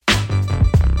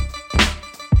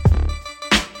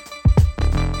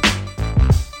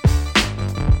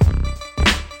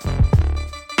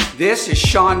This is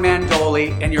Sean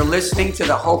Mandoli, and you're listening to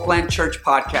the Hopeland Church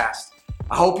Podcast.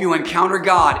 I hope you encounter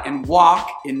God and walk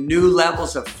in new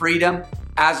levels of freedom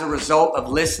as a result of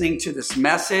listening to this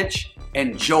message.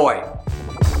 Enjoy.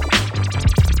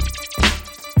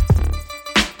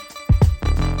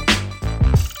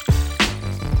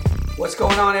 What's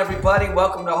going on, everybody?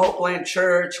 Welcome to Hopeland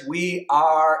Church. We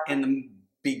are in the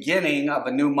beginning of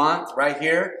a new month right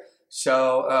here.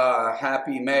 So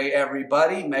happy May,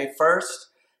 everybody. May 1st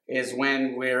is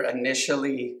when we're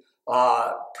initially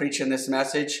preaching this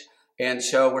message. And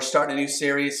so we're starting a new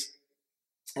series.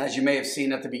 As you may have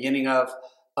seen at the beginning of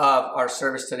our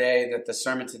service today, that the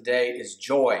sermon today is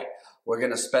joy. We're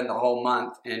going to spend the whole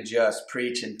month and just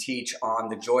preach and teach on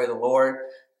the joy of the Lord.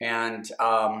 And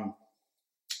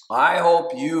I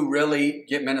hope you really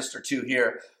get ministered to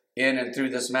here in and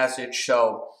through this message.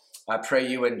 So I pray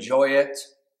you enjoy it.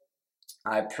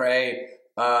 I pray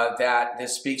that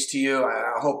this speaks to you.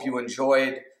 I hope you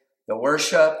enjoyed the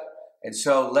worship. And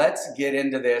so let's get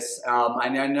into this. I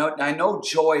know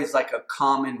joy is like a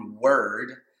common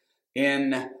word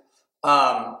in,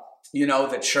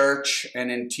 the church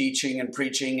and in teaching and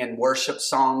preaching and worship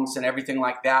songs and everything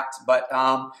like that. But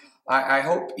I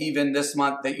hope even this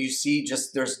month that you see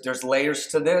just there's layers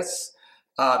to this.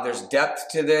 There's depth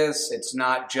to this. It's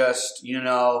not just,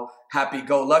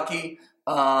 happy-go-lucky.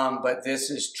 But this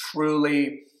is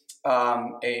truly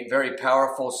a very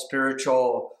powerful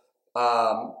spiritual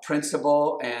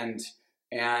principle and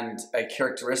a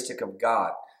characteristic of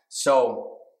God.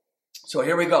 So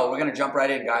here we go. We're going to jump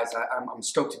right in, guys. I'm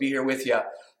stoked to be here with you.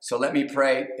 So let me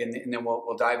pray, and then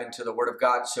we'll dive into the Word of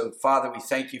God. So, Father, we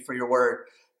thank you for your Word,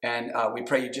 and we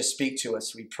pray you just speak to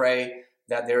us. We pray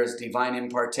that there is divine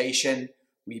impartation.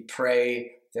 We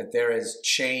pray that there is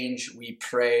change. We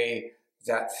pray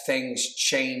that things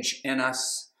change in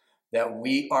us, that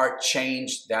we are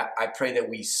changed, that I pray that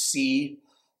we see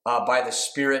by the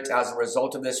Spirit as a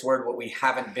result of this word what we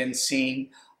haven't been seeing.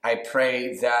 I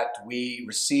pray that we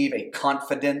receive a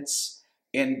confidence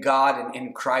in God and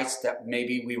in Christ that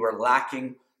maybe we were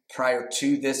lacking prior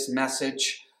to this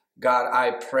message. God,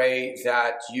 I pray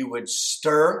that you would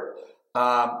stir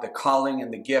the calling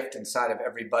and the gift inside of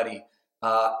everybody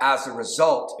as a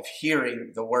result of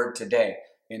hearing the word today.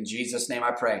 In Jesus' name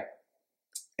I pray.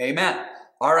 Amen.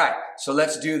 All right, so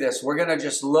let's do this. We're going to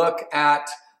just look at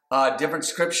different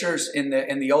scriptures in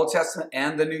the Old Testament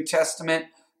and the New Testament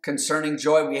concerning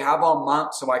joy. We have all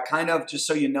month, so I kind of, just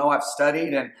so you know, I've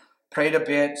studied and prayed a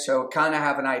bit, so kind of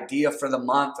have an idea for the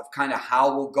month of kind of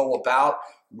how we'll go about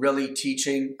really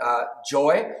teaching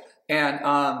joy. And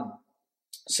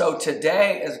so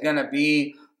today is going to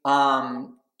be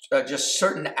just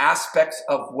certain aspects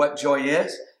of what joy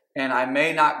is. And I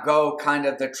may not go kind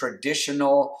of the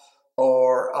traditional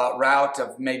or route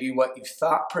of maybe what you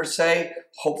thought per se.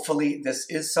 Hopefully this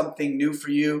is something new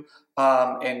for you,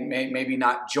 and maybe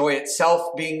not joy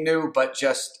itself being new, but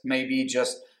just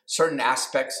certain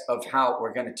aspects of how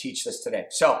we're going to teach this today.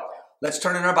 So let's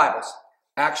turn in our Bibles.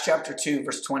 Acts chapter 2,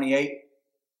 verse 28.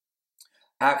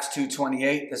 Acts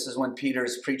 2:28. This is when Peter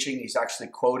is preaching. He's actually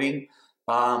quoting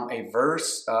a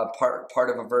verse, part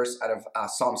of a verse out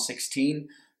of Psalm 16.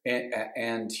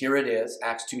 And here it is,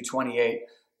 Acts 2:28,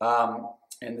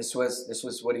 and this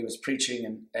was what he was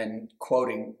preaching and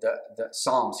quoting the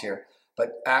Psalms here.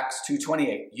 But Acts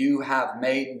 2:28, you have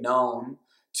made known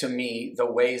to me the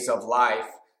ways of life.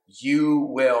 You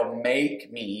will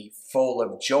make me full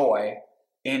of joy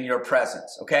in your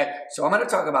presence. Okay, so I'm going to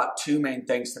talk about two main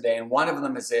things today, and one of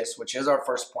them is this, which is our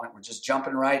first point. We're just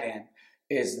jumping right in,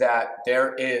 is that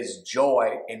there is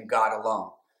joy in God alone.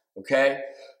 Okay,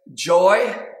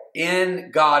 joy in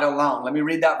God alone. Let me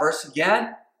read that verse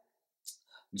again.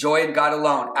 Joy in God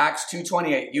alone. Acts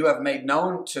 2:28. You have made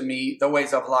known to me the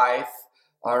ways of life.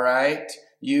 All right.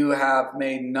 You have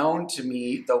made known to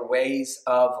me the ways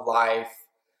of life.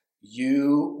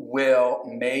 You will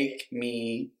make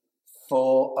me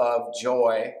full of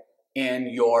joy in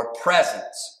your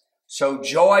presence. So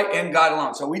joy in God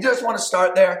alone. So we just want to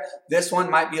start there. This one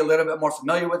might be a little bit more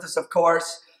familiar with us, of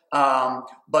course.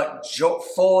 But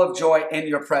full of joy in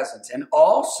your presence. And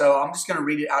also, I'm just going to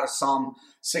read it out of Psalm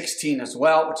 16 as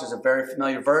well, which is a very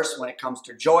familiar verse when it comes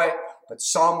to joy. But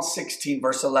Psalm 16,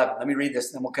 verse 11. Let me read this,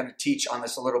 and then we'll kind of teach on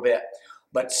this a little bit.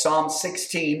 But Psalm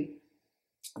 16,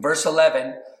 verse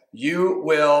 11, you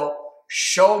will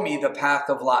show me the path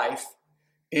of life.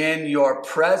 In your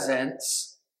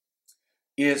presence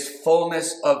is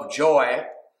fullness of joy.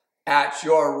 At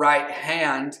your right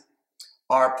hand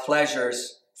are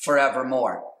pleasures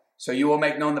forevermore. So you will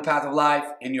make known the path of life.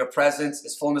 In your presence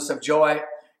is fullness of joy.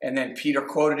 And then Peter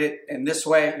quoted it in this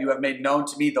way: you have made known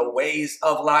to me the ways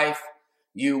of life.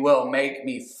 You will make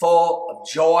me full of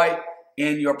joy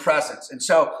in your presence. And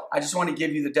so I just want to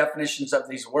give you the definitions of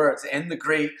these words in the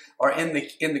Greek, or in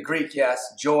the Greek,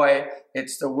 yes, joy.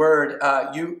 It's the word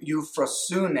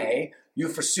euphrosyne.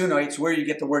 Euphrosyne, it's where you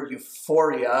get the word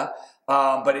euphoria,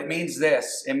 but it means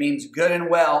this. It means good and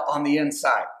well on the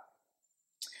inside.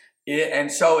 And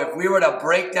so if we were to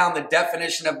break down the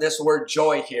definition of this word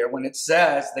joy here, when it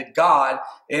says that God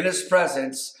in his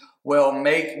presence will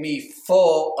make me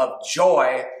full of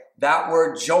joy, that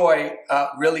word joy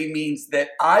really means that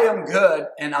I am good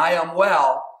and I am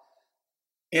well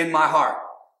in my heart.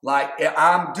 Like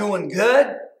I'm doing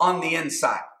good on the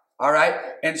inside. All right.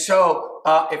 And so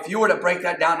if you were to break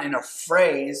that down in a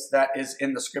phrase that is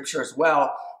in the scripture as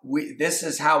well, this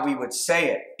is how we would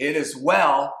say it. It is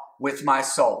well with my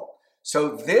soul.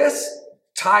 So this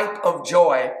type of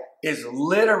joy is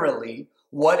literally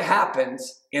what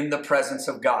happens in the presence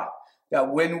of God.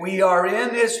 That when we are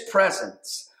in his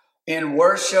presence, in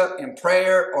worship, in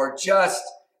prayer, or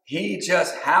he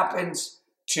just happens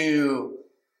to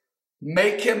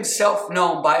make himself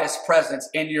known by his presence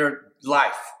in your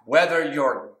life. Whether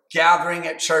you're gathering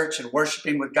at church and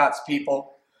worshiping with God's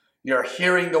people, you're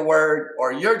hearing the word,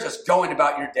 or you're just going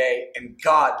about your day and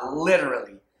God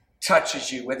literally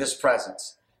touches you with his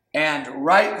presence. And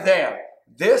right there,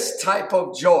 this type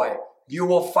of joy you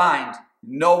will find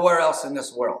nowhere else in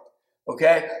this world.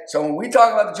 Okay? So when we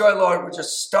talk about the joy of the Lord, we're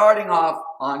just starting off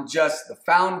on just the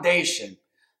foundation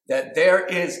that there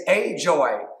is a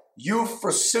joy,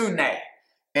 euphrosyne,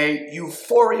 a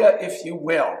euphoria, if you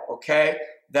will, okay,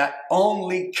 that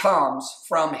only comes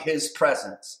from his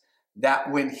presence.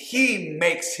 That when he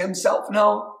makes himself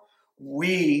known,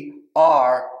 we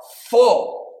are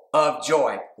full of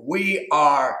joy. We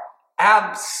are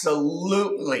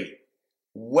absolutely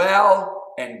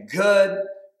well and good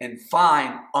and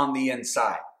fine on the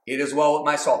inside. It is well with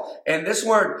my soul. And this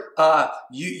word,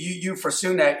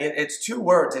 euphrosyne, it's two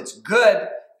words. It's good,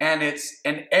 and it's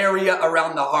an area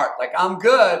around the heart. Like I'm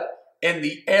good in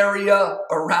the area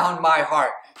around my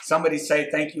heart. Somebody say,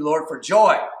 thank you, Lord, for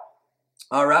joy.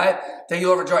 All right. Thank you,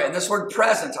 Lord, for joy. And this word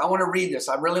presence, I want to read this.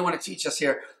 I really want to teach us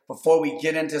here before we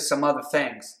get into some other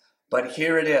things. But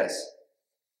here it is.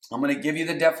 I'm going to give you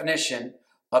the definition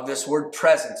of this word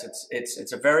presence.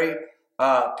 It's a very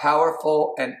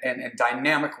powerful and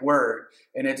dynamic word.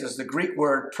 And it is the Greek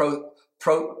word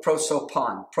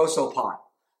prosopon.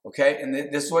 Okay. And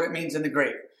this is what it means in the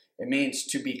Greek. It means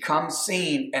to become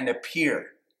seen and appear.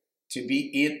 To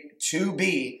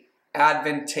be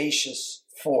advantageous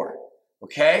for.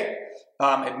 Okay?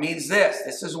 It means this.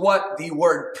 This is what the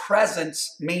word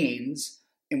presence means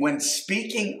when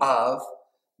speaking of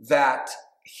that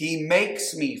he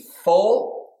makes me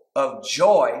full of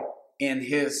joy in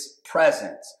his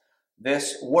presence.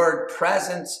 This word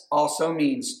presence also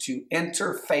means to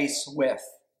interface with.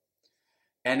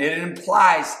 And it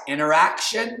implies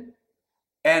interaction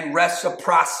and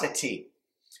reciprocity.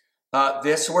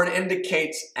 This word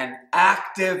indicates an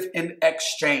active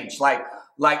exchange, like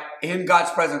in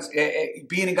God's presence,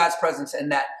 being in God's presence,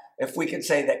 and that if we could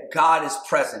say that God is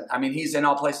present. I mean, he's in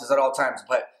all places at all times,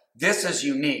 but this is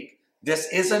unique. This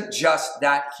isn't just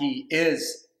that he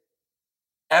is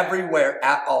everywhere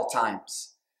at all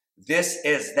times. This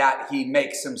is that he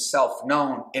makes himself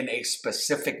known in a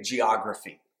specific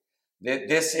geography.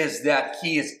 This is that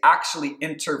he is actually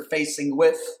interfacing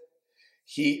with.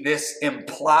 This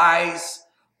implies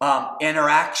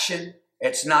interaction.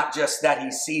 It's not just that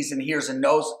he sees and hears and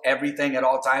knows everything at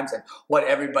all times and what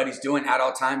everybody's doing at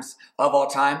all times of all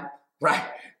time, right?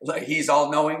 Like he's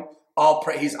all knowing,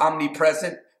 he's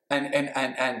omnipresent and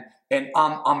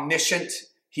omniscient.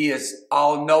 He is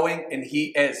all knowing and he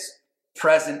is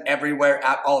present everywhere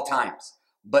at all times.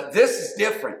 But this is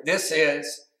different. This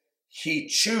is he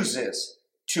chooses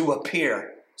to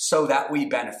appear so that we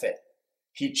benefit.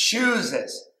 He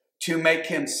chooses to make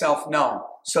himself known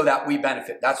so that we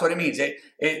benefit. That's what it means.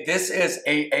 This is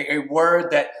a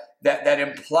word that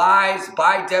implies,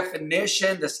 by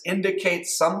definition, this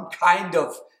indicates some kind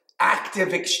of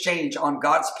active exchange on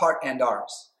God's part and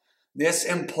ours. This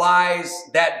implies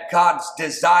that God's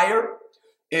desire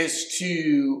is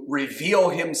to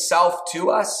reveal himself to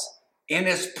us in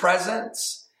his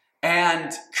presence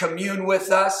and commune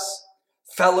with us,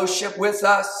 fellowship with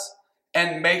us,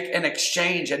 and make an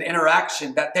exchange, an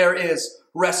interaction, that there is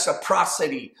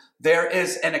reciprocity. There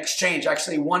is an exchange.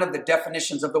 Actually, one of the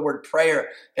definitions of the word prayer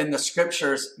in the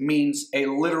scriptures means a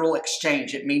literal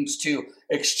exchange. It means to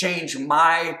exchange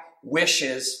my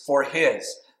wishes for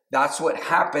his. That's what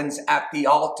happens at the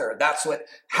altar. That's what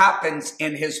happens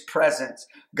in his presence.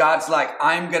 God's like,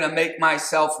 I'm going to make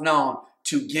myself known,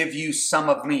 to give you some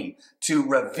of me, to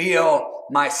reveal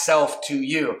myself to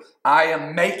you. I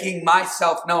am making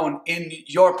myself known in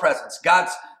your presence.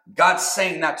 God's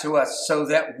saying that to us so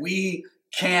that we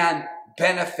can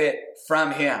benefit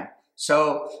from him.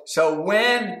 So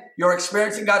when you're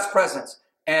experiencing God's presence,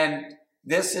 and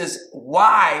this is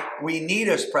why we need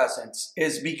his presence,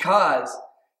 is because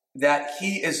that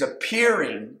he is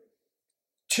appearing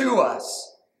to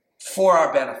us for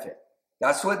our benefit.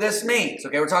 That's what this means.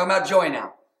 Okay, we're talking about joy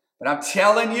now. But I'm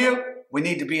telling you, we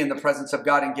need to be in the presence of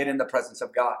God and get in the presence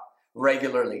of God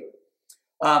regularly.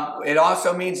 It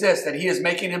also means this, that he is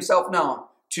making himself known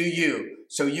to you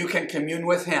so you can commune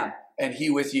with him and he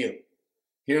with you.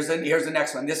 Here's the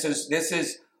next one. This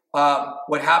is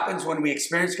what happens when we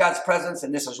experience God's presence,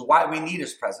 and this is why we need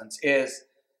his presence, is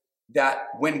that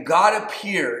when God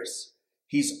appears,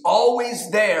 he's always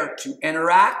there to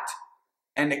interact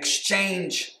and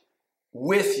exchange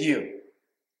with you.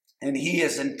 And he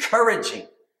is encouraging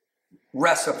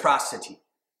reciprocity.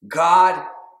 God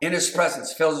in his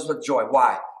presence fills us with joy.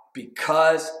 Why?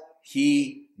 Because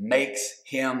he makes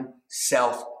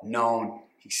himself known.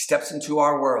 He steps into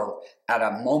our world at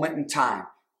a moment in time,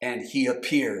 and he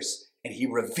appears and he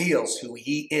reveals who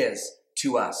he is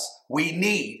to us. We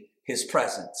need his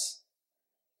presence.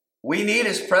 We need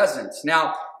his presence.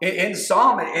 Now, in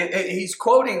Psalm, he's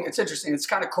quoting, it's interesting, it's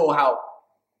kind of cool how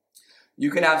you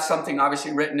can have something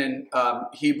obviously written in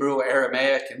Hebrew,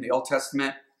 Aramaic in the Old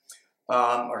Testament,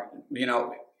 or,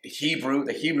 Hebrew,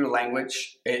 the Hebrew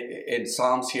language in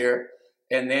Psalms here.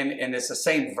 And it's the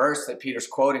same verse that Peter's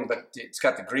quoting, but it's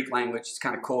got the Greek language. It's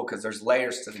kind of cool because there's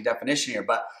layers to the definition here.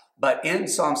 But in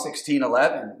Psalm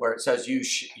 16:11, where it says,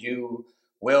 you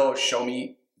will show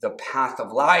me the path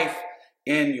of life,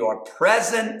 in your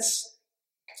presence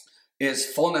is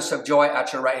fullness of joy,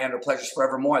 at your right hand are pleasures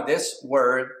forevermore. This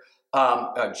word,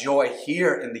 joy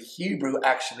here in the Hebrew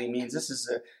actually means, this is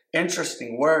an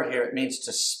interesting word here, it means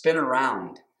to spin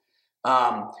around.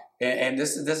 And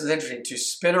this is interesting, to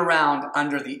spin around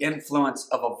under the influence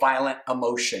of a violent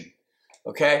emotion.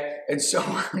 Okay? And so,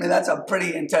 that's a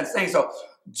pretty intense thing. So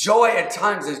joy at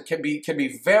times can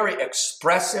be very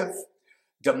expressive,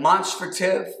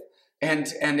 demonstrative, and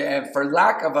for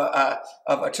lack of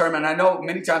a term, and I know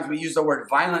many times we use the word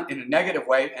violent in a negative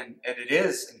way, and it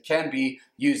is and can be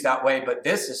used that way, but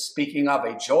this is speaking of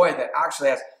a joy that actually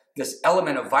has this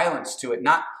element of violence to it,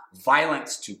 not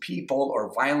violence to people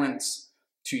or violence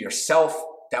to yourself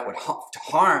that would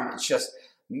harm. It's just,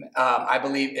 I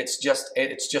believe it's just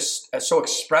so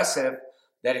expressive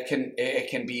that it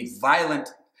can be violent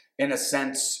in a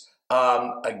sense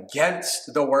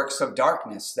against the works of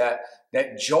darkness. That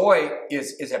joy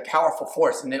is a powerful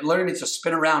force, and it literally means to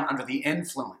spin around under the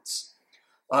influence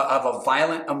of a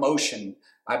violent emotion.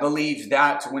 I believe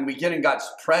that when we get in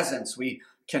God's presence, we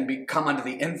can become under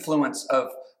the influence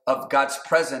of God's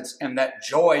presence, and that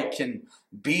joy can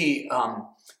be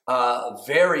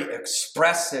very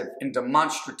expressive and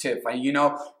demonstrative.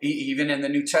 Even in the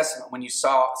New Testament, when you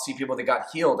see people that got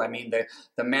healed, the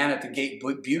man at the gate,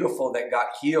 beautiful, that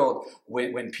got healed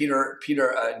when Peter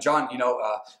and John,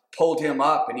 pulled him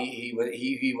up, and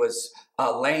he was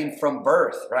lame from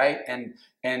birth, right? And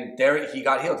there he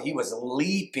got healed. He was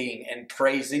leaping and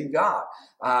praising God.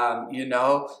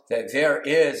 That there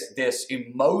is this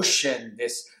emotion,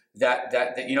 that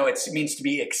it means to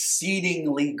be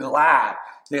exceedingly glad.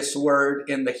 This word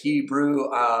in the Hebrew,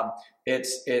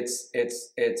 it's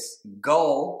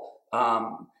gul,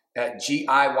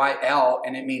 Giyl,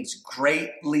 and it means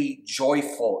greatly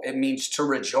joyful. It means to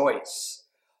rejoice.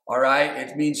 All right,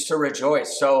 it means to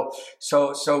rejoice. So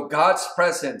God's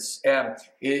presence,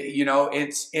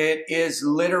 it is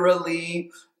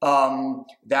literally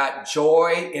that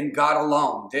joy in God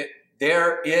alone.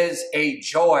 There is a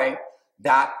joy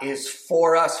that is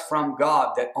for us from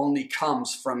God that only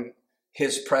comes from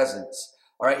his presence.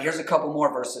 All right, here's a couple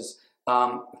more verses.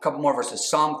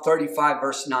 Psalm 35,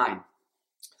 verse 9.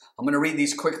 I'm going to read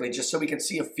these quickly just so we can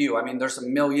see a few. There's a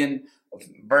million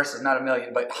verses, not a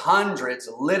million, but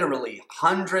literally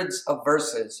hundreds of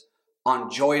verses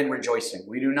on joy and rejoicing.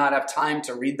 We do not have time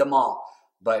to read them all,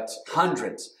 but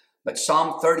hundreds. But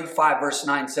Psalm 35, verse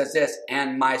 9 says this,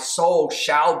 and my soul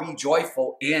shall be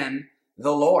joyful in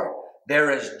the Lord. There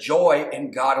is joy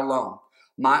in God alone.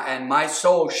 My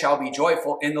soul shall be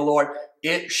joyful in the Lord.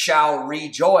 It shall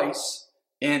rejoice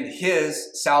in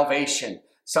his salvation.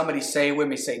 Somebody say it with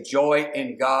me, say joy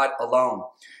in God alone.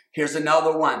 Here's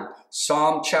another one.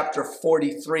 Psalm chapter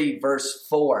 43, verse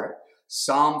 4.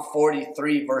 Psalm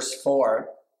 43, verse 4.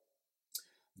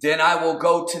 Then I will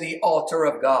go to the altar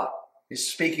of God. It's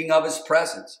speaking of his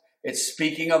presence. It's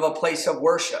speaking of a place of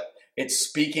worship. It's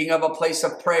speaking of a place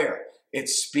of prayer.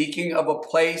 It's speaking of a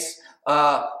place,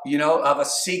 of a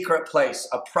secret place,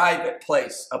 a private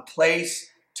place, a place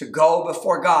to go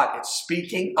before God. It's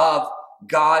speaking of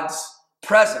God's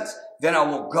presence. Then I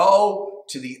will go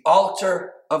to the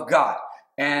altar of God.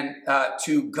 And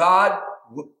to God,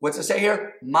 what's it say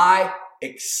here? My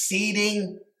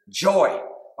exceeding joy.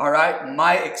 All right?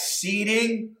 My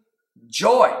exceeding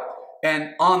joy.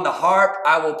 And on the harp,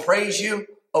 I will praise you,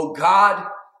 O God,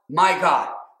 my God.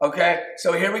 Okay?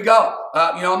 So here we go.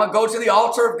 I'm going to go to the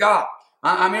altar of God.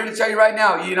 I'm here to tell you right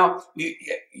now,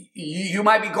 you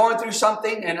might be going through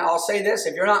something, and I'll say this,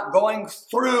 if you're not going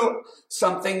through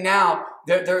something now,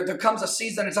 there comes a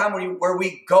season and time where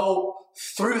we go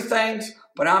through things,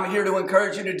 but I'm here to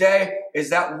encourage you today is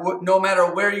that no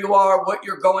matter where you are, what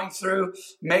you're going through,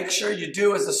 make sure you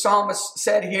do as the psalmist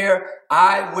said here,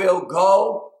 I will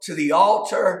go to the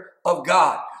altar of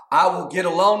God. I will get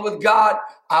alone with God.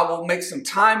 I will make some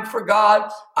time for God.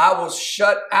 I will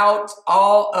shut out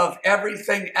all of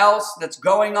everything else that's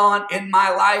going on in my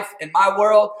life, in my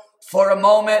world. For a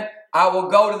moment, I will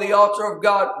go to the altar of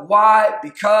God. Why?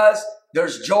 Because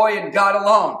there's joy in God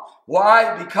alone.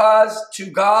 Why? Because to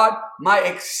God, my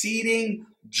exceeding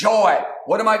joy.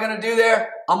 What am I going to do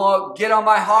there? I'm going to get on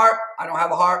my harp. I don't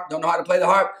have a harp, don't know how to play the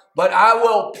harp, but I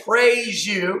will praise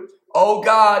you, oh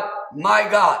God, my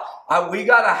God. We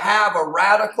got to have a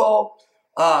radical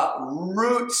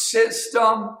root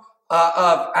system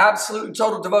of absolute and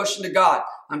total devotion to God.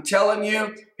 I'm telling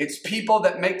you, it's people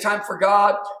that make time for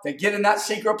God, that get in that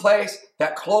secret place,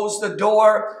 that close the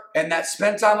door, and that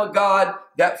spend time with God,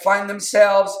 that find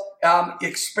themselves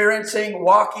experiencing,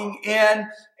 walking in,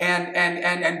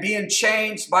 and being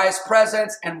changed by His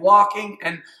presence, and walking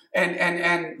and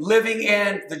living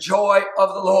in the joy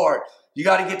of the Lord. You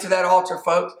got to get to that altar,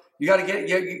 folks. You got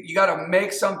to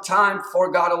make some time for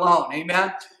God alone.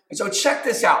 Amen. And so check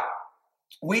this out.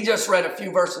 We just read a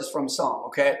few verses from Psalm,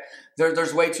 okay?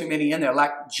 There's way too many in there.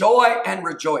 Like joy and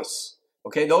rejoice,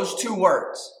 okay? Those two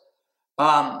words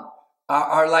are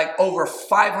like over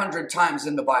 500 times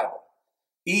in the Bible,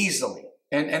 easily.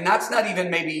 And that's not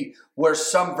even maybe where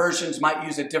some versions might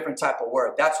use a different type of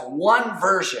word. That's one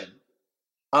version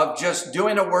of just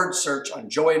doing a word search on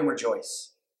joy and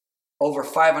rejoice, over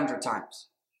 500 times.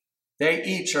 They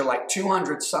each are like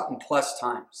 200 something plus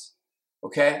times,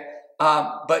 okay?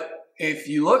 But if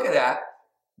you look at that,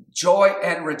 joy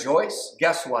and rejoice,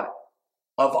 guess what?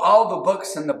 Of all the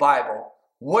books in the Bible,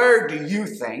 where do you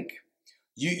think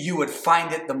you would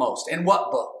find it the most? In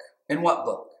what book? In what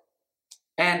book?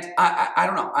 And I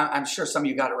don't know. I'm sure some of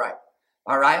you got it right.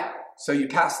 All right? So you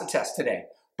passed the test today.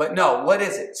 But no, what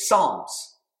is it?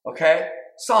 Psalms. Okay?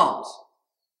 Psalms.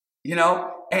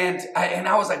 And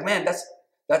I was like, man,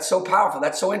 that's so powerful.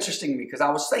 That's so interesting to me because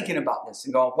I was thinking about this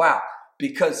and going, wow.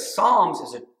 Because Psalms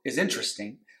is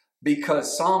interesting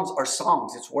because Psalms are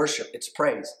songs. It's worship. It's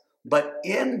praise. But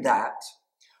in that,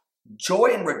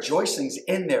 joy and rejoicing's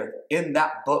in there, in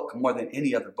that book more than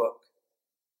any other book.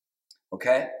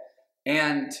 Okay?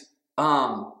 And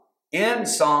in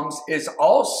Psalms is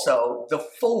also the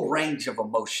full range of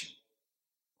emotion.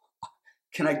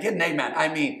 Can I get an amen? I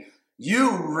mean,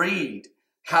 you read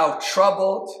how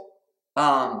troubled,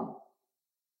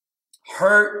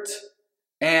 hurt,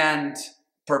 and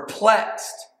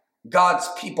perplexed God's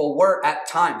people were at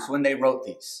times when they wrote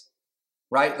these,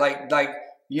 right?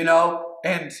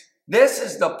 And this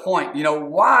is the point,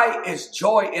 why is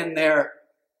joy in there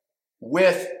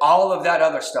with all of that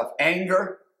other stuff?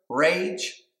 Anger,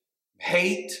 rage,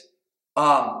 hate,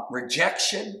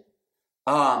 rejection,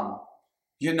 all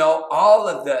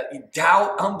of the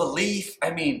doubt, unbelief.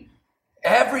 I mean,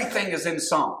 everything is in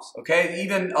Psalms, okay?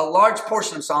 Even a large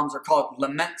portion of Psalms are called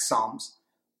lament Psalms,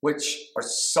 which are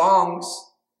songs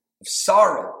of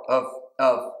sorrow,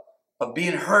 of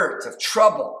being hurt, of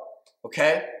trouble,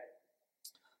 okay?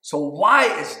 So why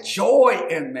is joy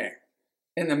in there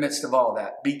in the midst of all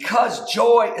that? Because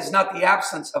joy is not the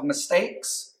absence of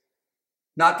mistakes,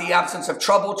 not the absence of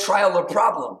trouble, trial, or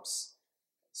problems.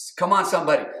 Come on,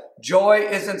 somebody. Joy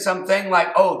isn't something like,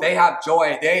 oh, they have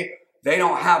joy, they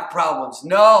don't have problems.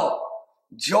 No,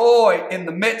 joy in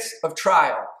the midst of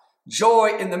trial.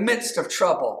 Joy in the midst of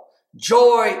trouble.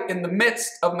 Joy in the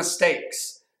midst of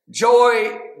mistakes.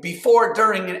 Joy before,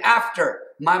 during, and after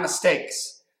my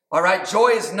mistakes. All right? Joy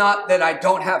is not that I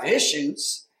don't have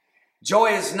issues. Joy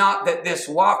is not that this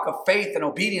walk of faith and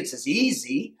obedience is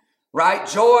easy. Right?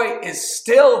 Joy is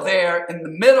still there in the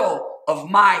middle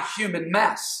of my human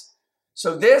mess.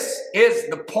 So this is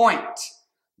the point,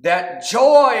 that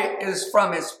joy is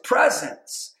from His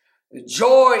presence.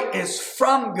 Joy is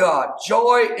from God.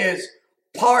 Joy is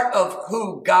part of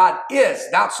who God is.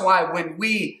 That's why when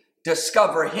we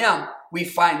discover Him, we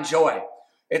find joy.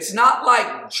 It's not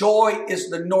like joy is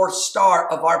the North Star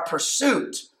of our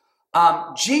pursuit.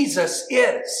 Jesus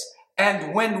is.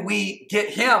 And when we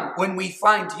get him, when we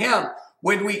find him,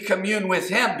 when we commune with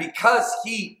him, because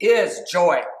he is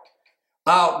joy.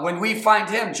 When we find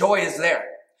him, joy is there.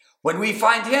 When we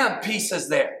find him, peace is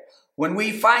there. When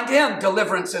we find him,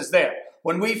 deliverance is there.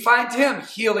 When we find him,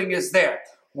 healing is there.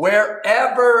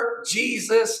 Wherever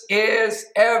Jesus is,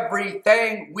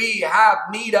 everything we have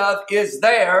need of is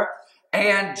there.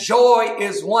 And joy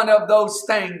is one of those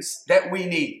things that we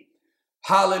need.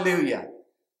 Hallelujah.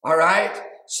 All right.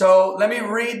 So let me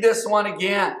read this one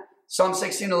again. Psalm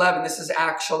 16:11. This is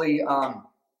actually,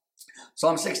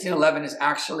 Psalm 16:11 is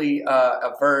actually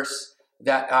a verse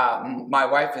that my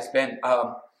wife has been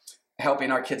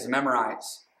helping our kids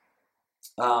memorize.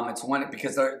 It's one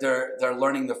because they're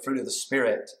learning the fruit of the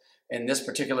Spirit, and this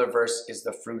particular verse is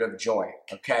the fruit of joy.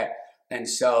 Okay, and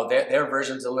so their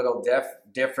version's a little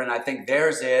different. I think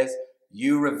theirs is,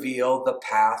 "You reveal the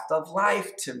path of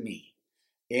life to me.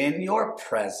 In your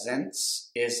presence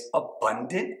is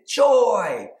abundant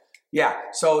joy."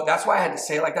 Yeah, so that's why I had to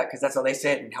say it like that, because that's how they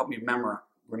say it and help me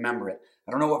remember it.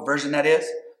 I don't know what version that is,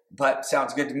 but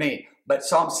sounds good to me. But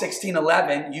Psalm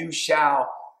 16:11,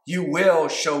 you will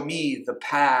show me the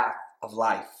path of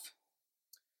life.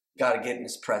 Got to get in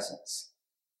his presence.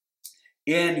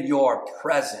 In your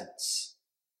presence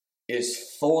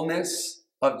is fullness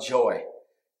of joy.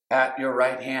 At your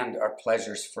right hand are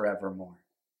pleasures forevermore.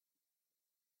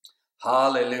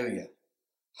 Hallelujah.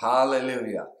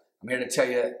 Hallelujah. I'm here to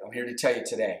tell you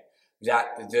today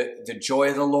that the joy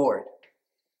of the Lord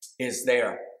is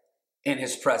there in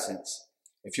his presence.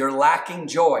 If you're lacking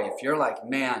joy, if you're like,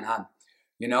 man,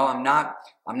 I'm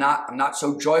not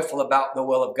so joyful about the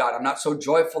will of God. I'm not so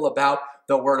joyful about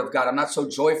the word of God. I'm not so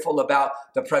joyful about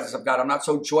the presence of God. I'm not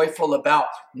so joyful about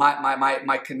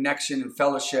my connection and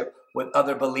fellowship with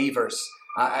other believers.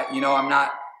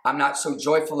 I'm not so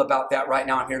joyful about that right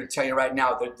now. I'm here to tell you right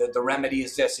now, the remedy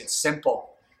is this. It's simple.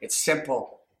 It's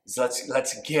simple.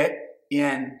 Let's get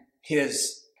in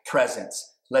his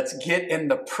presence. Let's get in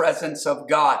the presence of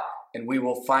God, and we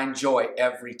will find joy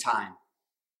every time.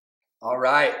 All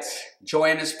right. Joy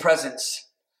in his presence.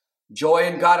 Joy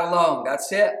in God alone.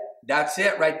 That's it. That's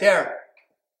it right there.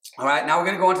 All right. Now we're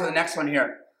going to go on to the next one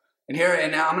here.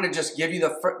 And now I'm going to just give you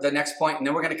the next point, and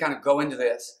then we're going to kind of go into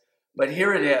this. But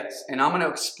here it is, and I'm going to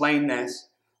explain this.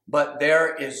 But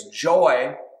there is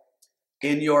joy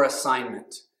in your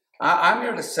assignment. I'm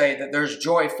here to say that there's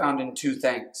joy found in two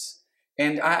things.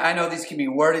 And I know these can be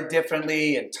worded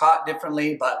differently and taught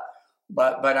differently, but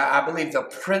I believe the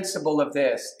principle of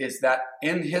this is that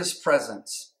in his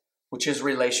presence, which is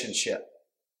relationship,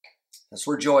 that's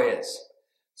where joy is.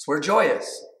 That's where joy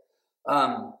is.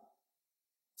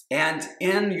 And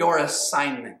in your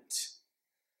assignment,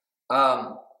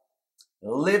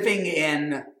 living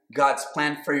in God's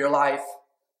plan for your life,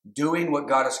 doing what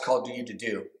God has called you to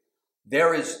do.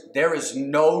 There is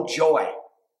no joy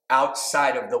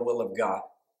outside of the will of God.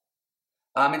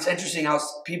 It's interesting how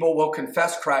people will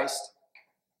confess Christ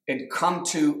and come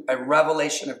to a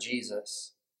revelation of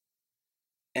Jesus,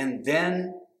 and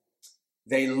then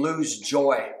they lose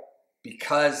joy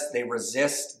because they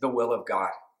resist the will of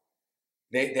God.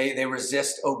 They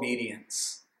resist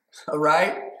obedience. All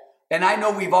right? And I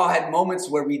know we've all had moments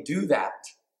where we do that.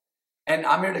 And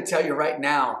I'm here to tell you right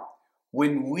now,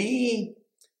 when we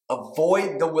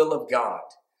avoid the will of God,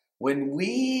 when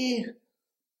we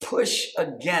push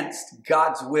against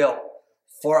God's will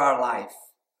for our life,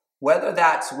 whether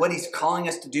that's what he's calling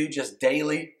us to do just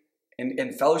daily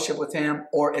in fellowship with him,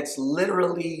 or it's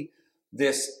literally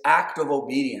this act of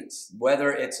obedience,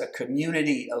 whether it's a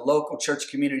community, a local church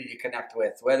community to connect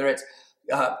with, whether it's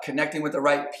connecting with the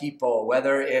right people,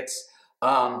 whether it's,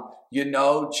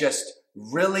 just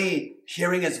really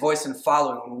hearing his voice and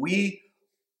following. When we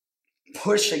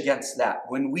push against that,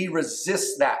 when we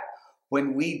resist that,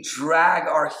 when we drag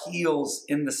our heels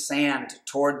in the sand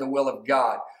toward the will of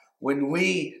God, when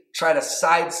we try to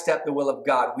sidestep the will of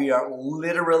God, we are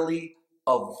literally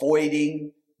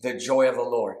avoiding the joy of the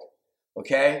Lord.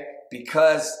 Okay?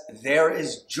 Because there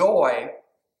is joy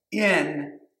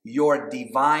in your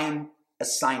divine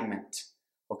assignment.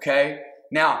 Okay?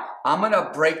 Now, I'm going to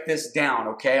break this down,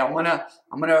 okay? I'm going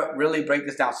to really break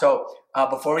this down. So,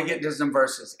 before we get into some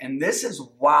verses, and this is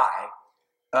why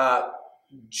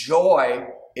joy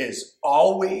is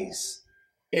always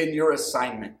in your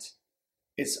assignment.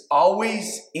 It's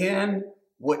always in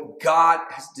what God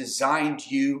has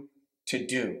designed you to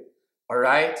do. All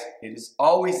right? It is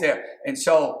always there. And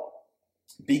so,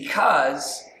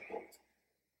 because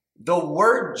the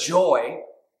word joy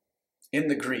in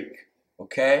the Greek,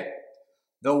 okay,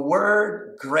 The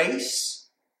word grace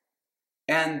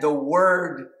and the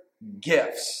word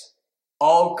gifts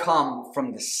all come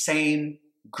from the same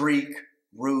Greek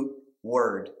root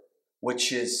word,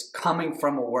 which is coming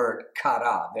from a word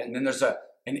kara. And then there's an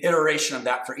iteration of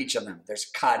that for each of them. There's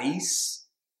charis,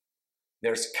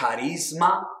 there's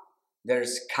charisma,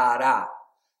 there's kara.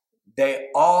 They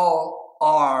all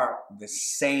are the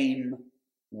same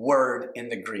word in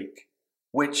the Greek,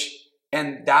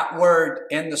 and that word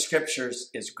in the scriptures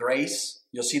is grace.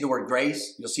 You'll see the word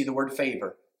grace, you'll see the word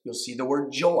favor, you'll see the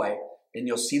word joy, and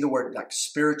you'll see the word like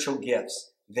spiritual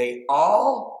gifts. They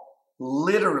all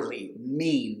literally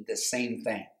mean the same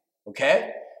thing,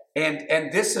 okay?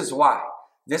 And this is why.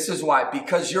 This is why,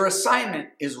 because your assignment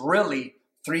is really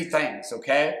three things,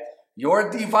 okay? Your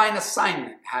divine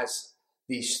assignment has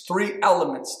these three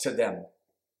elements to them.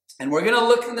 And we're going to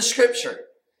look in the scripture,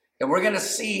 and we're going to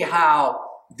see how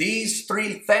these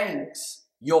three things,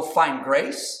 you'll find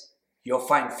grace, you'll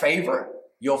find favor,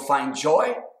 you'll find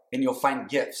joy, and you'll find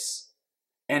gifts.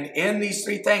 And in these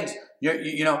three things, you're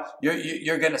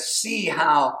going to see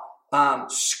how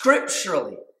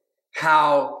scripturally,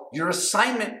 how your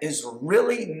assignment is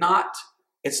really not,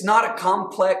 it's not a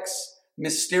complex,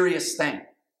 mysterious thing,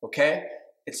 okay?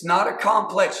 It's not a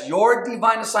complex, your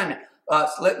divine assignment.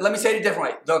 Let me say it a different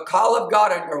way. The call of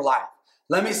God in your life.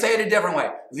 Let me say it a different way.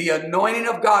 The anointing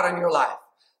of God in your life.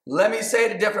 Let me say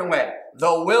it a different way.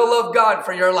 The will of God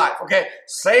for your life. Okay,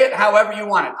 say it however you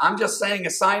want it. I'm just saying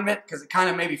assignment because it kind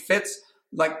of maybe fits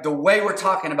like the way we're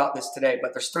talking about this today.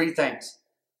 But there's three things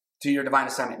to your divine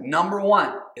assignment. Number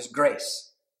one is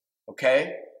grace.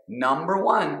 Okay, number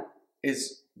one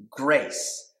is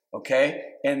grace.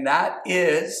 Okay, and that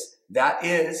is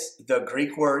the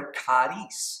Greek word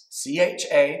charis. charis.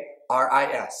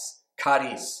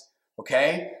 Charis.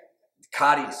 Okay?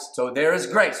 Charis. So there is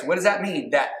grace. What does that mean?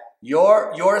 That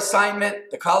your assignment,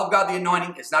 the call of God, the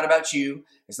anointing, it's not about you.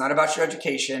 It's not about your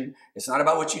education. It's not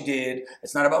about what you did.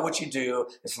 It's not about what you do.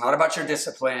 It's not about your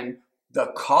discipline. The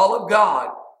call of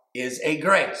God is a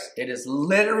grace. It is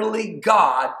literally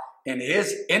God in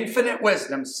his infinite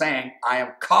wisdom saying, I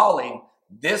am calling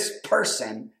this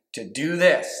person to do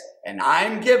this. And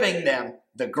I'm giving them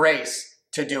the grace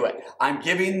to do it. I'm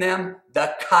giving them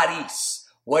the charis.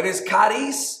 What is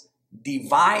charis?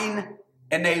 Divine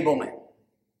enablement.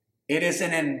 It is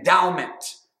an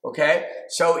endowment, okay?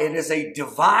 So it is a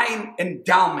divine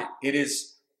endowment. It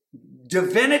is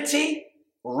divinity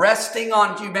resting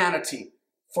on humanity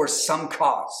for some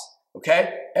cause,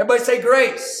 okay? Everybody say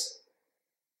grace.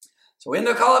 So in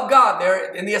the call of God,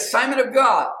 there in the assignment of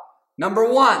God, number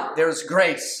one, there's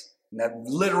grace. And that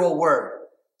literal word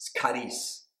is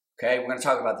charis, okay? We're going to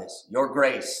talk about this. You're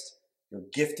graced. You're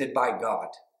gifted by God,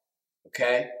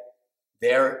 okay?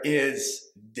 There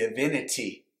is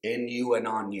divinity in you and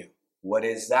on you. What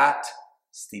is that?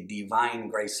 It's the divine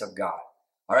grace of God.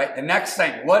 All right, the next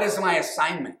thing, what is my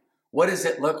assignment? What does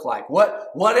it look like?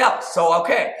 What else? So,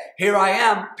 okay, here I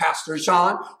am, Pastor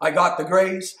Sean. I got the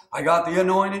grace. I got the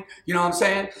anointing. You know what I'm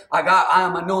saying? I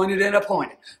am anointed and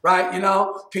appointed, right? You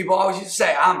know, people always used to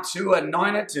say, I'm too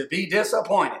anointed to be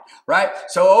disappointed, right?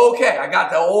 So, okay, I got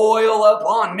the oil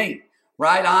upon me,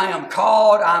 right? I am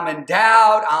called, I'm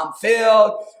endowed, I'm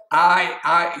filled.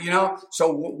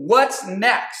 So what's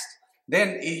next?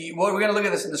 Then, we're going to look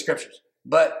at this in the scriptures.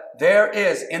 But there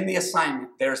is, in the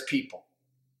assignment, there's people.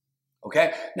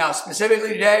 Okay? Now,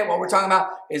 specifically today, what we're talking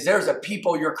about is there's a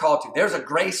people you're called to. There's a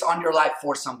grace on your life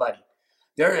for somebody.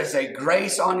 There is a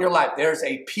grace on your life. There's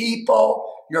a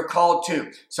people you're called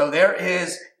to. So there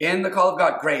is, in the call of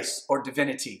God, grace or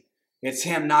divinity. It's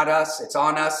him, not us. It's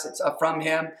on us. It's up from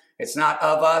him. It's not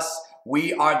of us.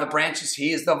 We are the branches.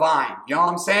 He is the vine. You know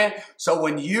what I'm saying? So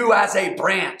when you as a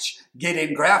branch get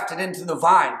engrafted into the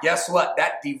vine, guess what?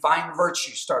 That divine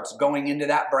virtue starts going into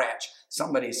that branch.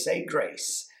 Somebody say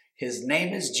grace. His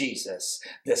name is Jesus.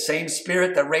 The same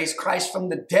spirit that raised Christ from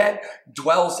the dead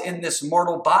dwells in this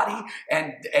mortal body.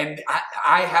 And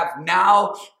I have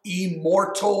now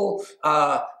immortal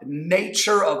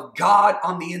nature of God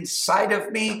on the inside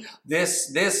of me.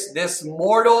 This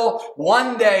mortal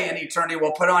one day in eternity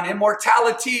will put on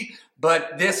immortality.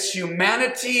 But this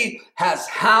humanity has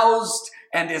housed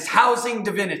and is housing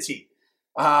divinity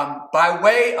by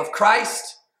way of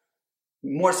Christ.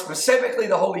 More specifically,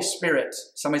 the Holy Spirit.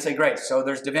 Somebody say grace. So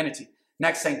there's divinity.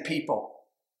 Next thing, people.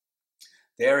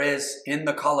 There is, in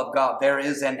the call of God, there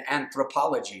is an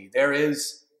anthropology. There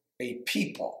is a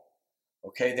people.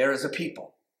 Okay, there is a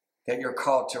people that you're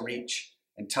called to reach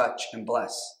and touch and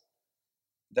bless.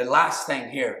 The last thing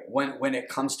here, when it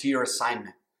comes to your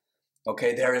assignment,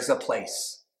 okay, there is a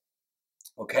place.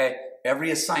 Okay?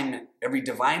 Every assignment, every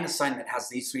divine assignment has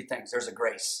these three things. There's a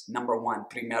grace. Number one,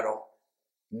 primero.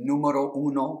 Número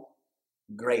uno,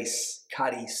 grace,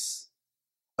 charis.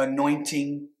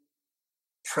 Anointing,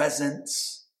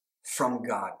 presence from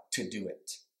God to do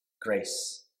it.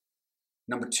 Grace.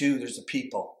 Number two, there's a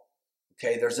people.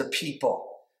 Okay, there's a people.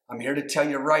 I'm here to tell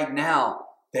you right now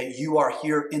that you are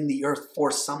here in the earth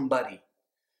for somebody.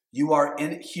 You are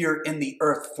here in the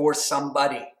earth for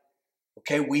somebody.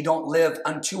 Okay, we don't live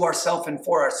unto ourselves and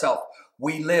for ourselves.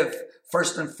 We live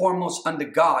first and foremost unto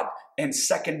God and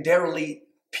secondarily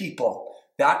people.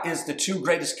 That is the two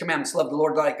greatest commandments. Love the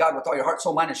Lord thy God with all your heart,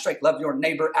 soul, mind, and strength. Love your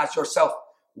neighbor as yourself.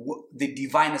 The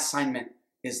divine assignment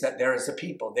is that there is a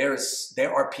people.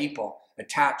 There are people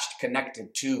attached,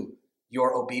 connected to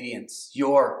your obedience.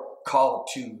 You're called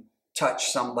to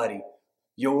touch somebody.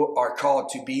 You are called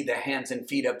to be the hands and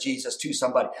feet of Jesus to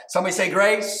somebody. Somebody say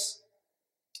grace.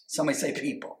 Somebody say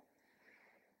people.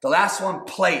 The last one,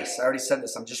 place. I already said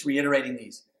this. I'm just reiterating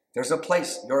these. There's a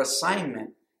place. Your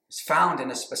assignment is found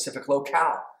in a specific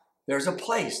locale. There's a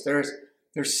place. There's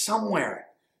somewhere.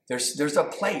 There's a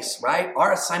place, right?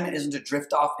 Our assignment isn't to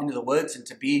drift off into the woods and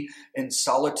to be in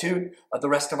solitude the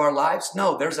rest of our lives.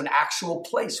 No, there's an actual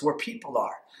place where people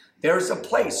are. There's a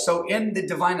place. So in the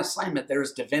divine assignment, there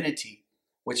is divinity,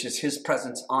 which is his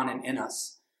presence on and in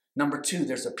us. Number two,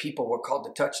 there's a people we're called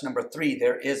to touch. Number three,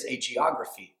 there is a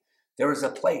geography. There is a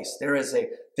place. There is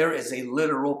a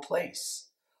literal place.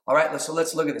 All right, so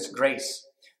let's look at this. Grace.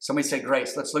 Somebody say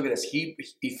grace. Let's look at this.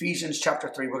 Ephesians chapter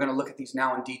 3. We're going to look at these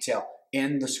now in detail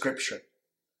in the scripture.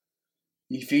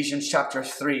 Ephesians chapter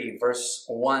 3, verse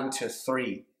 1 to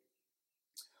 3.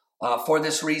 For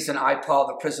this reason, I, Paul,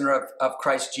 the prisoner of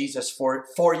Christ Jesus, for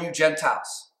you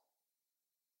Gentiles.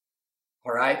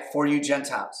 All right, for you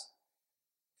Gentiles.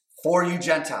 For you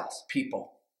Gentiles,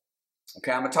 people.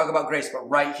 Okay, I'm going to talk about grace, but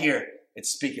right here, it's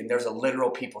speaking. There's a literal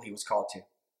people he was called to. It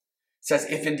says,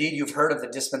 if indeed you've heard of the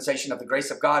dispensation of the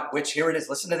grace of God, which here it is.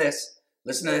 Listen to this.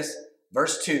 Listen to this.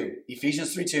 Verse 2,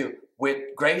 Ephesians 3:2,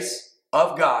 with grace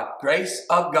of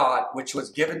God, which was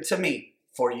given to me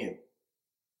for you.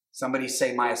 Somebody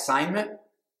say, my assignment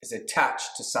is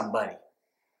attached to somebody.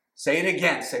 Say it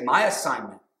again. Say, my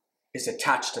assignment is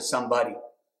attached to somebody.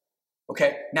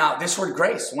 Okay, now this word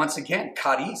grace, once again,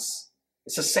 charis,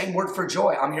 it's the same word for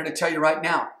joy. I'm here to tell you right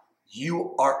now,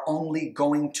 you are only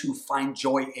going to find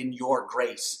joy in your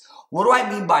grace. What do I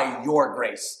mean by your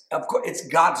grace? Of course, it's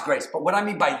God's grace. But what I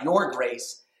mean by your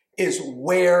grace is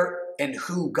where and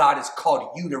who God has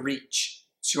called you to reach.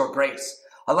 It's your grace.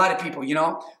 A lot of people,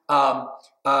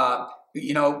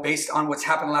 based on what's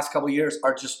happened the last couple of years,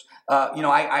 are just,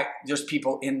 there's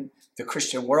people in the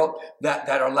Christian world that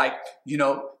are like,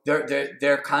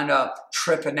 they're kind of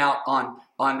tripping out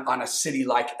on a city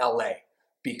like LA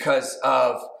because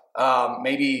of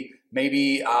maybe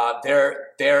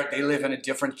they live in a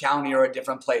different county or a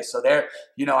different place. So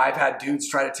I've had dudes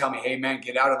try to tell me, hey man,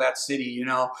 get out of that city.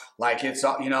 Like it's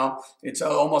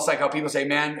almost like how people say,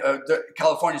 man,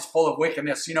 California's full of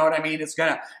wickedness. You know what I mean? It's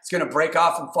gonna break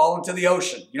off and fall into the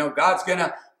ocean.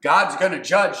 God's gonna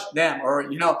judge them, or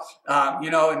and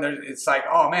it's like,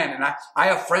 oh man. And I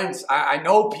have friends, I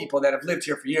know people that have lived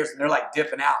here for years, and they're like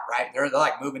dipping out, right? They're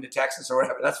like moving to Texas or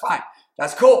whatever. That's fine.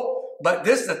 That's cool. But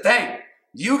this is the thing.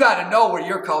 You got to know where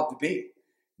you're called to be.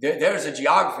 There's a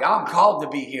geography. I'm called to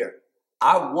be here.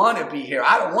 I want to be here.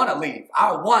 I don't want to leave.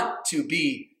 I want to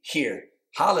be here.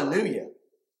 Hallelujah.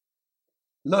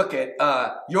 Look at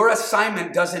your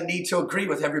assignment doesn't need to agree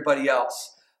with everybody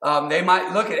else. They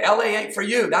might look at LA ain't for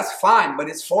you. That's fine, but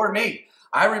it's for me.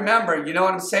 I remember, you know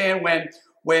what I'm saying, when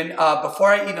before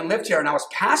I even lived here and I was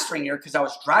pastoring here, because I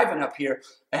was driving up here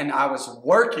and I was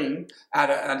working at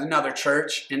another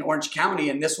church in Orange County,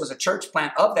 and this was a church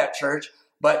plant of that church.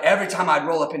 But every time I'd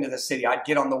roll up into the city, I'd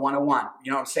get on the 101.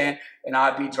 You know what I'm saying? And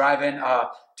I'd be driving,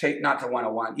 not the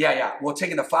 101. Yeah. Well,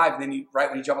 taking the 5, and then right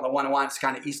when you jump on the 101, it's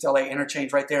kind of East LA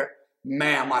interchange right there.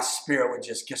 Man, my spirit would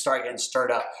just start getting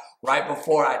stirred up. Right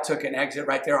before I took an exit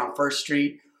right there on First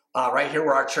Street, right here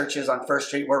where our church is on First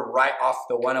Street, we're right off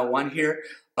the 101 here.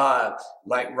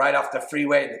 Like right off the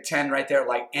freeway, the 10 right there.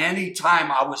 Like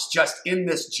anytime I was just in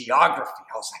this geography,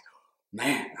 I was like,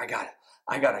 man,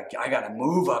 I gotta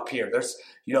move up here. There's,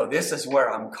 this is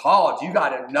where I'm called. You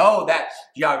gotta know that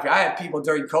geography. I had people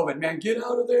during COVID, man, get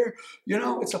out of there.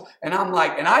 And I'm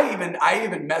like, and I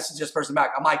even messaged this person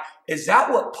back. I'm like, is that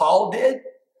what Paul did?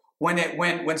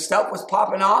 When stuff was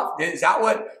popping off, is that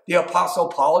what the Apostle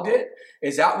Paul did?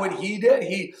 Is that what he did?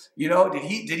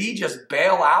 Did he just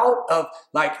bail out of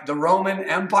like the Roman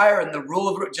Empire and the rule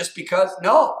of just because?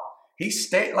 No, He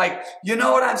stayed, like, you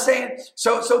know what I'm saying?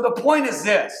 So the point is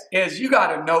this, is you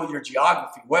got to know your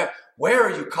geography. Where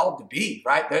are you called to be,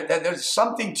 right? There's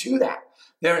something to that.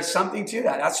 There is something to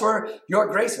that. That's where your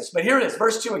grace is. But here it is,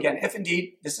 verse 2 again. If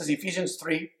indeed, this is Ephesians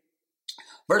 3,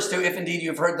 verse 2, if indeed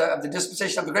you've heard of the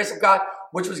dispensation of the grace of God,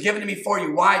 which was given to me for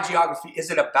you. Why geography?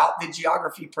 Is it about the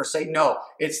geography per se? No,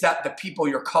 it's that the people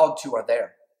you're called to are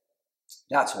there.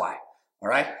 That's why. All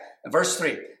right. In verse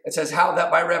 3, it says, how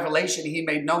that by revelation he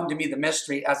made known to me the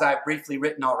mystery, as I have briefly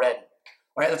written already.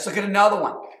 All right, let's look at another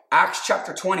one. Acts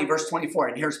chapter 20, verse 24.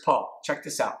 And here's Paul. Check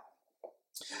this out.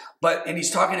 And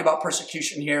he's talking about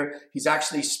persecution here. He's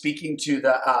actually speaking to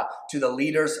the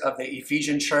leaders of the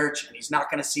Ephesian church, and he's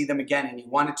not going to see them again. And he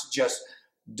wanted to just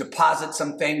deposit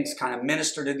some things, kind of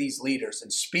minister to these leaders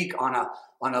and speak on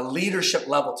a leadership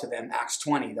level to them. Acts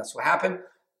 20, that's what happened.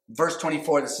 Verse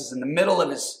 24, this is in the middle of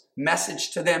his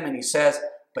message to them, and he says,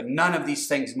 but none of these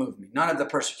things move me. None of the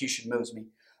persecution moves me,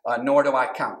 nor do I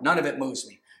count. None of it moves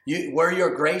me. Where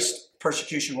you're graced,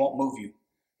 persecution won't move you.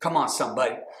 Come on,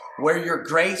 somebody. Where you're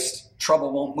graced,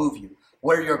 trouble won't move you.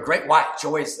 Where you're great, why?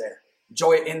 Joy is there.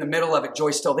 Joy in the middle of it, joy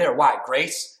is still there. Why?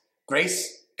 Grace,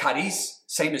 charis,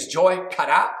 same as joy,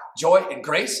 kara. Joy and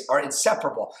grace are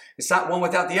inseparable. It's not one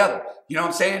without the other. You know what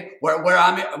I'm saying? When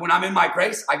I'm in my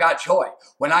grace, I got joy.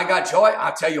 When I got joy,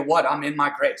 I'll tell you what, I'm in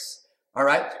my grace. All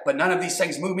right? But none of these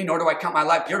things move me, nor do I count my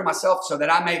life dear to myself, so that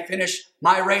I may finish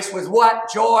my race with what?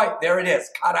 Joy. There it is.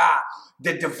 Kara.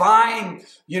 The divine,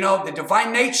 the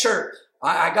divine nature.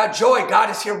 I got joy. God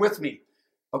is here with me.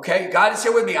 Okay? God is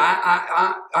here with me.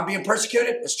 I'm being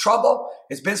persecuted. There's trouble.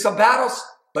 There's been some battles,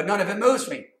 but none of it moves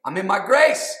me. I'm in my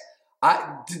grace.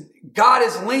 God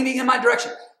is leaning in my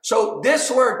direction. So this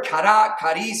word, kara,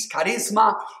 charis,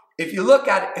 charisma, if you look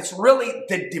at it, it's really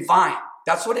the divine.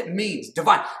 That's what it means,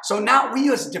 divine. So now we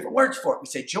use different words for it. We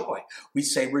say joy. We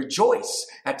say rejoice.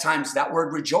 At times that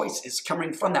word rejoice is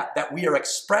coming from that we are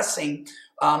expressing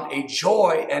a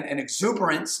joy and an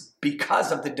exuberance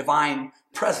because of the divine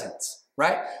presence,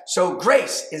 right? So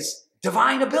grace is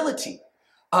divine ability.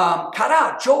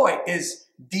 Kara, joy, is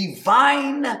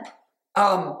divine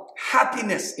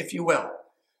happiness, if you will.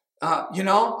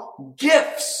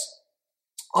 Gifts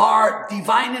are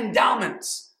divine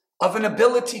endowments of an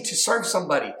ability to serve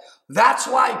somebody. That's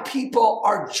why people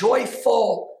are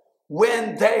joyful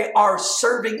when they are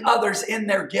serving others in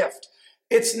their gift.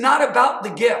 It's not about the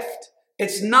gift.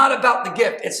 It's not about the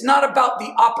gift. It's not about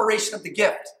the operation of the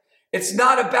gift. It's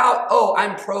not about,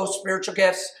 I'm pro spiritual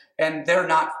gifts. And they're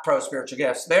not pro-spiritual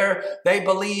gifts. They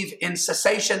believe in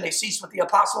cessation. They cease with the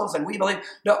apostles, and we believe.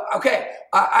 No, okay,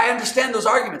 I understand those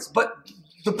arguments. But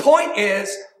the point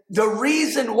is, the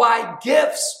reason why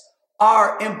gifts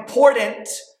are important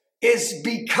is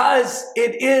because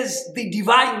it is the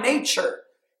divine nature.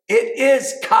 It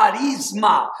is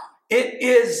charisma. It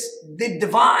is the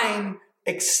divine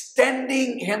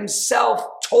extending himself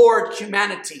toward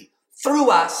humanity through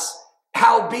us,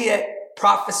 howbeit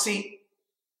prophecy,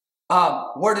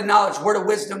 word of knowledge, word of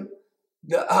wisdom,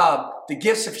 the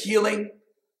gifts of healing,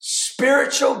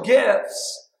 spiritual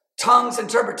gifts, tongues,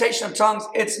 interpretation of tongues.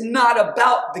 It's not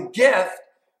about the gift.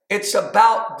 It's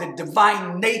about the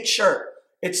divine nature.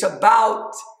 It's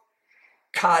about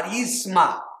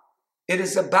charisma. It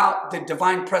is about the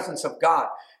divine presence of God.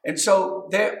 And so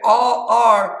they all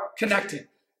are connected.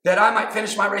 That I might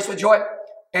finish my race with joy,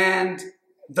 and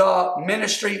the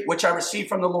ministry which I received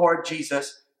from the Lord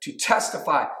Jesus to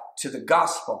testify to the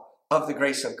gospel of the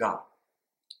grace of God.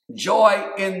 Joy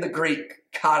in the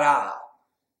Greek, kara.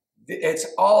 It's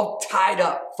all tied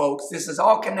up, folks. This is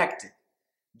all connected.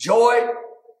 Joy,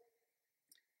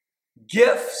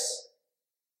 gifts,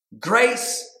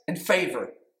 grace, and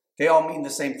favor. They all mean the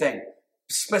same thing.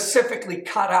 Specifically,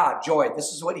 kara, joy. This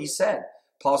is what he said.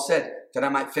 Paul said that I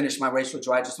might finish my race with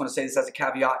joy. I just want to say this as a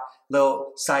caveat.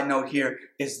 Little side note here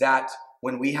is that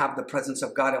when we have the presence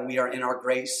of God and we are in our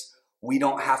grace, we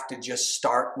don't have to just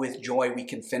start with joy. We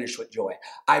can finish with joy.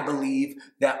 I believe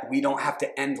that we don't have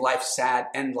to end life sad,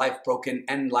 end life broken,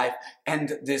 end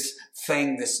this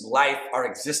thing, this life, our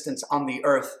existence on the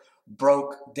earth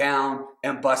broke down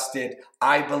and busted.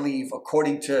 I believe,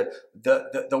 according to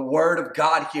the word of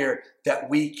God here, that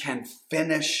we can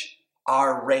finish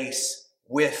our race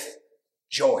with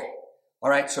joy. All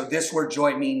right, so this word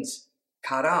joy means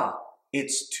kara.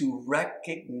 It's to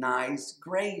recognize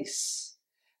grace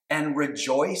and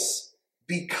rejoice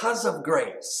because of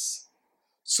grace.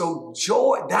 So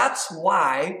joy, that's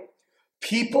why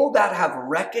people that have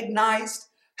recognized,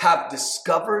 have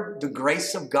discovered the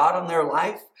grace of God in their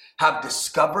life, have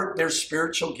discovered their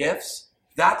spiritual gifts,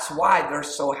 that's why they're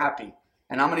so happy.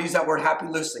 And I'm going to use that word happy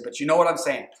loosely, but you know what I'm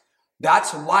saying.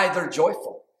 That's why they're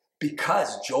joyful.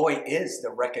 Because joy is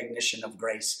the recognition of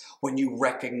grace. When you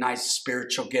recognize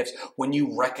spiritual gifts, when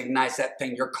you recognize that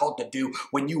thing you're called to do,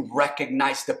 when you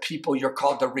recognize the people you're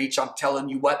called to reach, I'm telling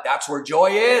you what, that's where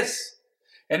joy is.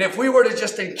 And if we were to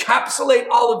just encapsulate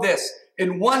all of this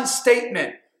in one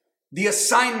statement, the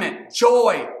assignment,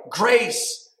 joy,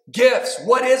 grace, gifts,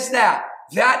 what is that?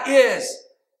 That is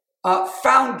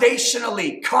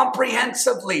foundationally,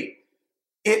 comprehensively,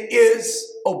 it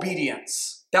is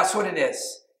obedience. That's what it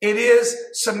is. It is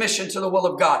submission to the will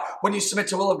of God. When you submit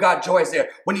to the will of God, joy is there.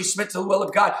 When you submit to the will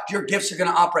of God, your gifts are going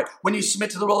to operate. When you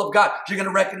submit to the will of God, you're going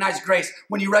to recognize grace.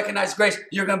 When you recognize grace,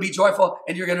 you're going to be joyful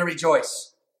and you're going to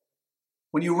rejoice.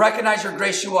 When you recognize your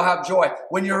grace, you will have joy.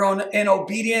 When you're in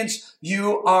obedience,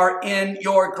 you are in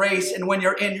your grace. And when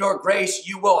you're in your grace,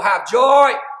 you will have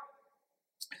joy.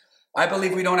 I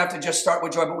believe we don't have to just start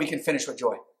with joy, but we can finish with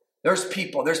joy. There's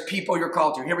people you're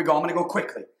called to. Here we go. I'm going to go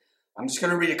quickly. I'm just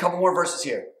going to read a couple more verses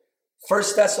here. 1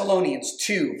 Thessalonians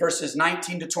 2, verses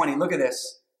 19 to 20. Look at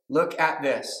this. Look at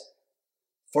this.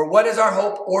 For what is our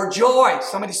hope or joy?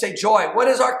 Somebody say joy. What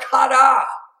is our kara?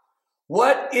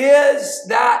 What is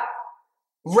that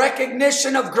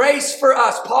recognition of grace for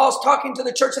us? Paul's talking to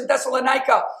the church in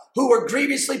Thessalonica who were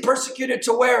grievously persecuted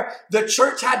to where the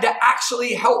church had to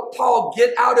actually help Paul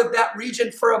get out of that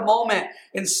region for a moment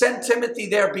and send Timothy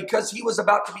there because he was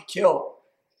about to be killed.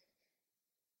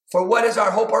 For what is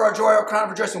our hope or our joy or crown of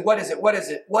rejoicing? What is it? What is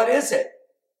it? What is it?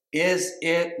 Is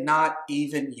it not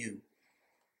even you?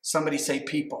 Somebody say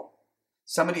people.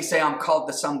 Somebody say I'm called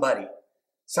to somebody.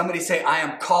 Somebody say I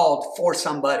am called for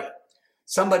somebody.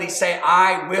 Somebody say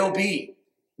I will be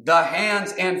the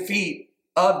hands and feet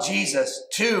of Jesus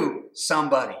to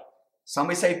somebody.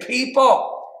 Somebody say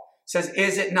people. It says,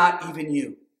 is it not even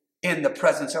you in the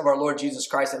presence of our Lord Jesus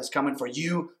Christ that is coming for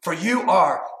you? For you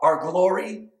are our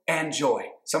glory and joy.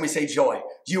 Somebody say joy.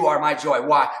 You are my joy.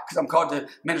 Why? Because I'm called to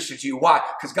minister to you. Why?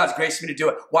 Because God's graced me to do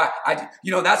it. Why?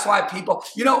 That's why people,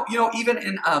 even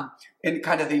in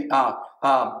kind of the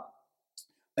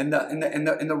in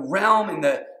the realm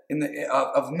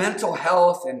of mental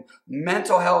health and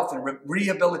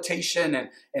rehabilitation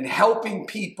and helping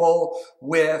people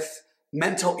with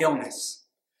mental illness.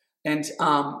 And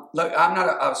look, I'm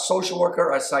not a social worker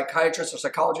or a psychiatrist or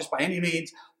psychologist by any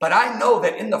means, but I know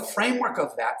that in the framework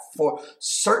of that, for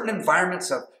certain environments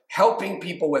of helping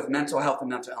people with mental health and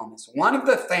mental illness, one of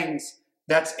the things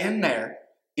that's in there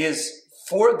is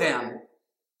for them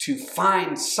to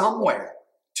find somewhere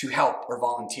to help or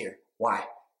volunteer. Why?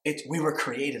 We were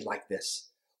created like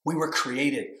this. We were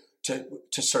created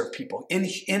to serve people.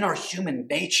 In our human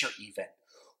nature even,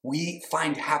 we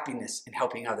find happiness in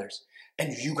helping others.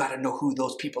 And you got to know who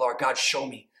those people are. God, show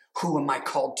me. Who am I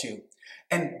called to?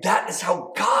 And that is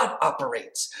how God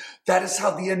operates. That is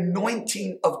how the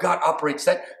anointing of God operates.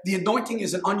 That the anointing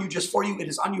isn't on you just for you. It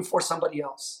is on you for somebody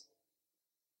else.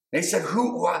 They said,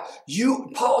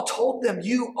 Paul told them,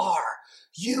 you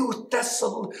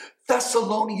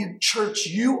Thessalonian church,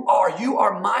 you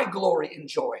are my glory and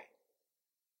joy.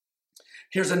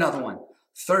 Here's another one.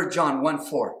 3 John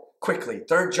 1:4. Quickly.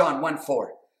 3 John 1:4.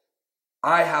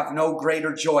 I have no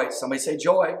greater joy. Somebody say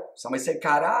joy. Somebody say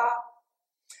kara.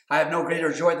 I have no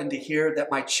greater joy than to hear that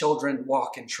my children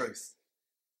walk in truth.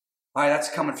 All right,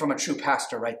 that's coming from a true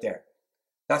pastor right there.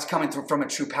 That's coming from a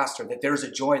true pastor, that there's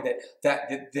a joy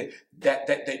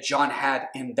that John had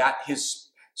in that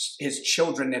his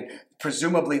children, and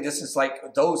presumably this is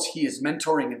like those he is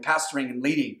mentoring and pastoring and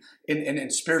leading in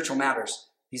spiritual matters.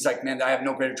 He's like, man, I have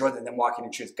no greater joy than them walking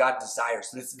in truth. God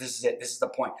desires, this is it, this is the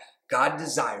point. God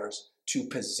desires to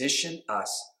position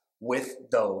us with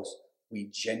those we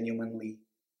genuinely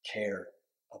care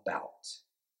about.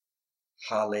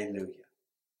 Hallelujah.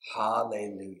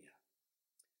 Hallelujah.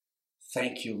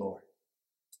 Thank you, Lord.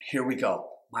 Here we go.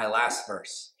 My last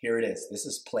verse. Here it is. This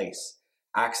is place.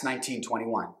 Acts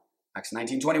 19:21. Acts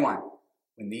 19:21.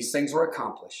 When these things were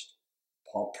accomplished,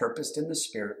 Paul purposed in the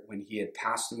Spirit when he had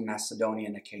passed through Macedonia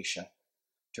and Achaia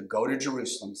to go to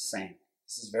Jerusalem, saying,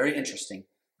 this is very interesting.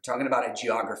 We're talking about a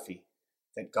geography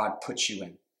that God puts you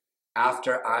in.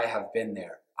 After I have been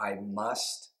there, I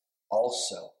must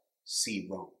also see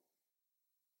Rome.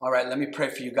 All right, let me pray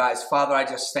for you guys. Father, I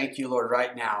just thank you, Lord,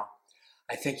 right now.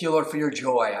 I thank you, Lord, for your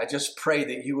joy. I just pray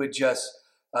that you would just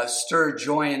stir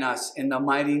joy in us in the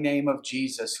mighty name of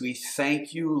Jesus. We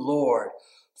thank you, Lord,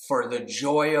 for the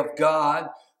joy of God,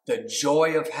 the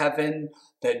joy of heaven,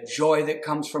 the joy that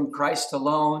comes from Christ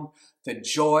alone, the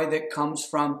joy that comes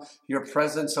from your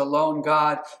presence alone,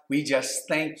 God. We just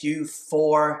thank you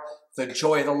for the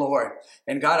joy of the Lord.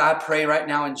 And God, I pray right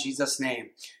now in Jesus' name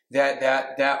that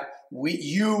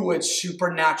you would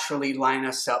supernaturally line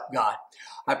us up, God.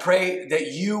 I pray that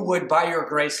you would, by your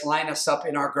grace, line us up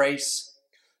in our grace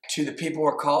to the people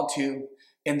we're called to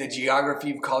in the geography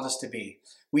you've called us to be.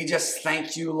 We just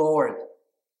thank you, Lord,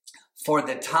 for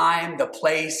the time, the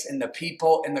place, and the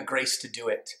people, and the grace to do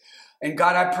it. And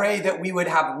God, I pray that we would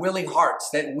have willing hearts,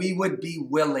 that we would be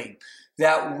willing,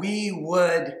 that we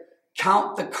would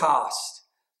count the cost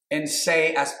and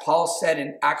say, as Paul said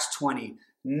in Acts 20,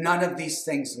 none of these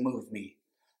things move me,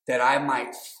 that I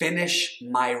might finish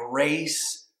my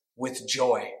race with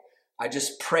joy. I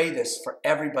just pray this for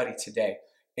everybody today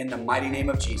in the mighty name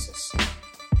of Jesus.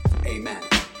 Amen.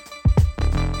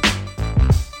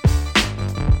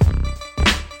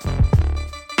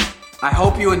 I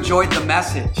hope you enjoyed the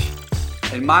message.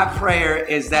 And my prayer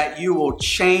is that you will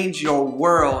change your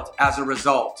world as a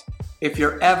result. If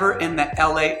you're ever in the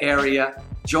LA area,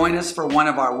 join us for one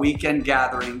of our weekend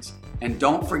gatherings. And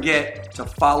don't forget to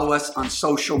follow us on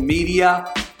social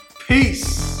media.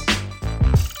 Peace.